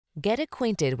Get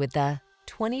acquainted with the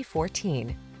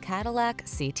 2014 Cadillac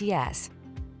CTS.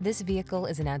 This vehicle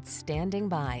is an outstanding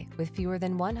buy with fewer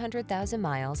than 100,000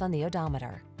 miles on the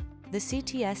odometer. The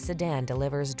CTS sedan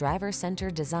delivers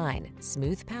driver-centered design,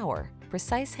 smooth power,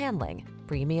 precise handling,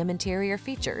 premium interior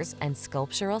features, and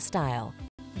sculptural style.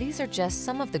 These are just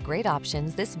some of the great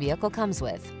options this vehicle comes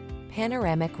with: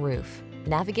 panoramic roof,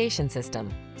 navigation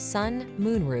system, sun,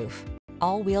 moonroof,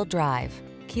 all-wheel drive,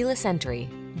 keyless entry,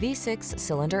 V6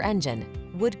 cylinder engine,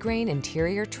 woodgrain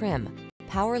interior trim,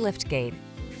 power liftgate,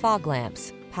 fog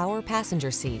lamps, power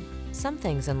passenger seat. Some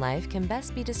things in life can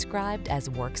best be described as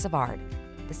works of art.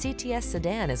 The CTS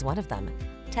sedan is one of them.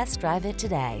 Test drive it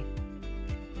today.